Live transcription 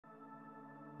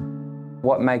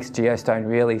What makes Geostone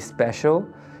really special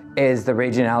is the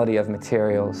regionality of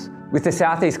materials. With the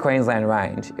South East Queensland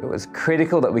Range, it was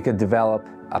critical that we could develop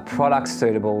a product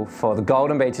suitable for the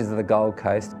golden beaches of the Gold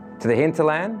Coast, to the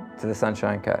hinterland, to the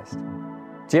Sunshine Coast.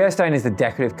 Geostone is the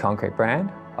decorative concrete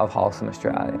brand of Holcim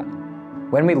Australia.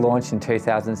 When we launched in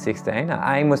 2016,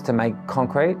 our aim was to make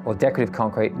concrete, or decorative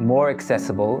concrete, more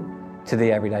accessible to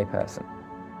the everyday person.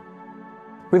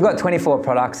 We've got 24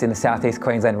 products in the South East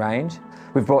Queensland Range.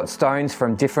 We've brought stones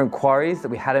from different quarries that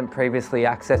we hadn't previously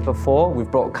accessed before.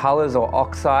 We've brought colours or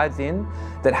oxides in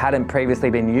that hadn't previously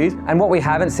been used. And what we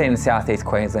haven't seen in South East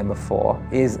Queensland before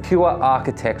is pure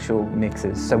architectural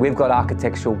mixes. So we've got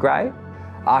architectural grey,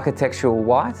 architectural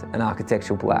white and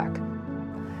architectural black.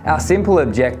 Our simple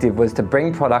objective was to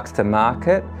bring products to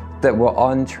market that were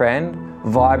on trend,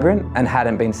 vibrant and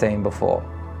hadn't been seen before.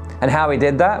 And how we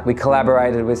did that, we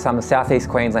collaborated with some of South East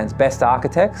Queensland's best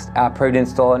architects, our approved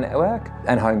installer network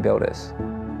and home builders.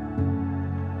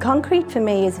 Concrete for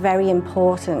me is very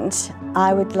important.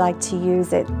 I would like to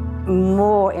use it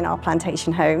more in our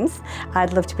plantation homes.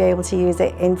 I'd love to be able to use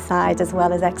it inside as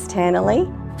well as externally.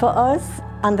 For us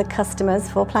and the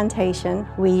customers for plantation,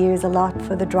 we use a lot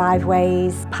for the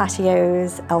driveways,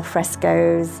 patios, al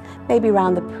frescos, maybe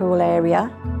around the pool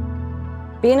area.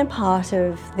 Being a part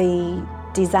of the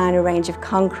designer range of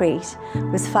concrete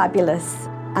was fabulous.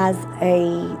 As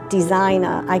a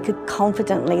designer, I could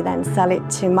confidently then sell it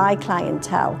to my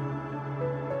clientele.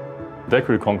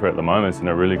 Decorative concrete at the moment is in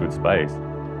a really good space.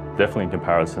 Definitely in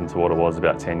comparison to what it was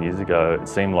about 10 years ago, it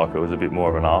seemed like it was a bit more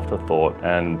of an afterthought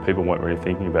and people weren't really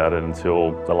thinking about it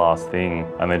until the last thing,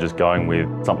 and they're just going with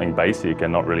something basic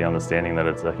and not really understanding that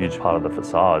it's a huge part of the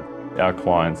facade. Our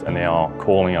clients are now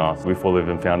calling us. We've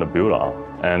even found a builder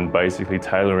and basically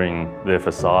tailoring their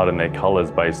facade and their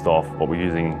colours based off what we're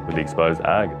using with the exposed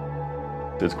ag.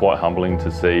 It's quite humbling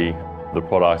to see the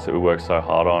products that we work so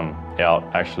hard on out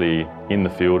actually in the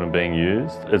field and being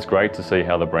used. It's great to see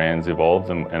how the brand's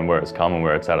evolved and where it's come and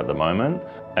where it's at the moment.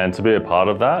 And to be a part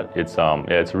of that, it's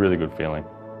a really good feeling.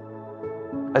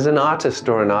 As an artist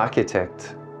or an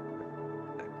architect,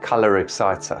 colour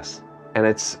excites us. And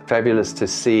it's fabulous to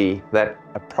see that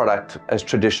a product as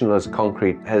traditional as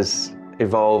concrete has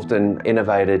evolved and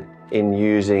innovated in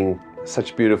using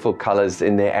such beautiful colours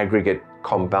in their aggregate,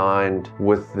 combined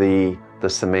with the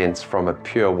cements from a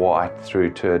pure white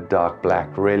through to a dark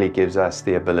black, really gives us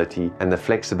the ability and the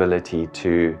flexibility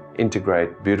to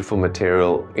integrate beautiful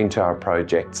material into our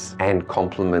projects and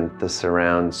complement the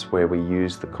surrounds where we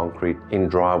use the concrete in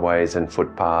driveways and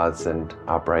footpaths and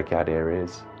our breakout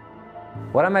areas.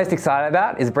 What I'm most excited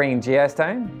about is bringing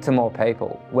Geostone to more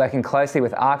people, working closely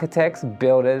with architects,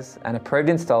 builders and approved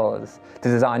installers to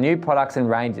design new products and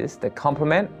ranges that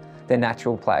complement their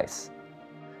natural place.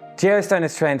 Geostone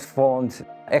has transformed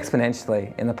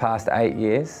exponentially in the past 8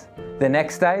 years. The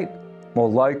next state, more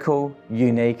local,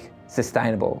 unique,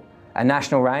 sustainable. A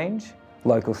national range,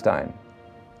 local stone.